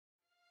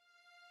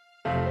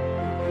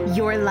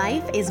Your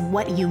life is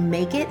what you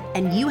make it,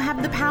 and you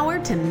have the power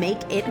to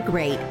make it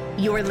great.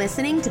 You're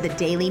listening to the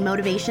Daily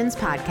Motivations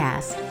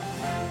Podcast.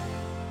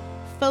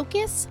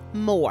 Focus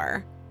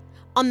more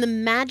on the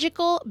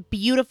magical,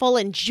 beautiful,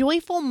 and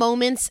joyful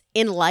moments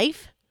in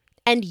life,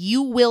 and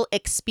you will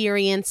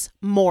experience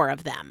more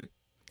of them.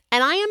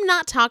 And I am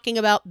not talking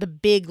about the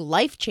big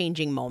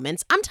life-changing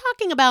moments. I'm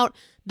talking about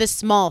the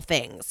small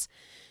things.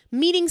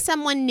 Meeting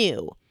someone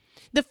new,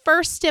 the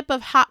first sip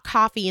of hot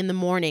coffee in the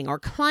morning, or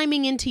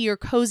climbing into your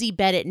cozy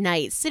bed at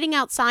night, sitting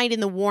outside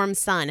in the warm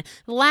sun,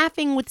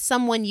 laughing with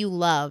someone you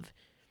love.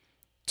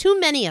 Too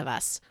many of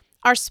us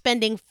are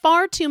spending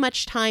far too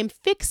much time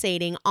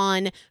fixating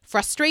on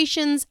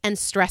frustrations and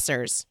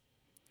stressors.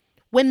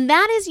 When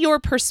that is your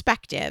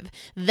perspective,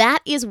 that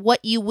is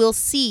what you will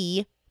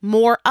see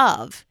more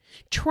of.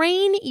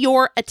 Train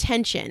your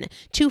attention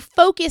to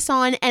focus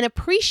on and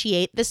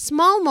appreciate the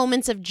small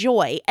moments of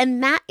joy,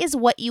 and that is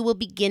what you will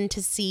begin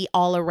to see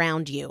all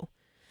around you.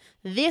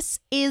 This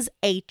is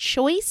a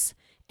choice,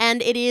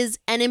 and it is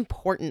an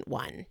important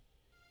one.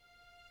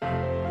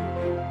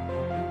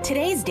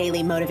 Today's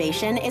daily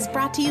motivation is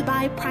brought to you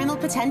by Primal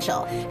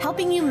Potential,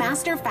 helping you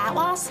master fat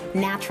loss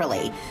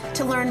naturally.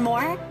 To learn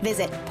more,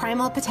 visit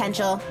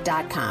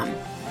primalpotential.com.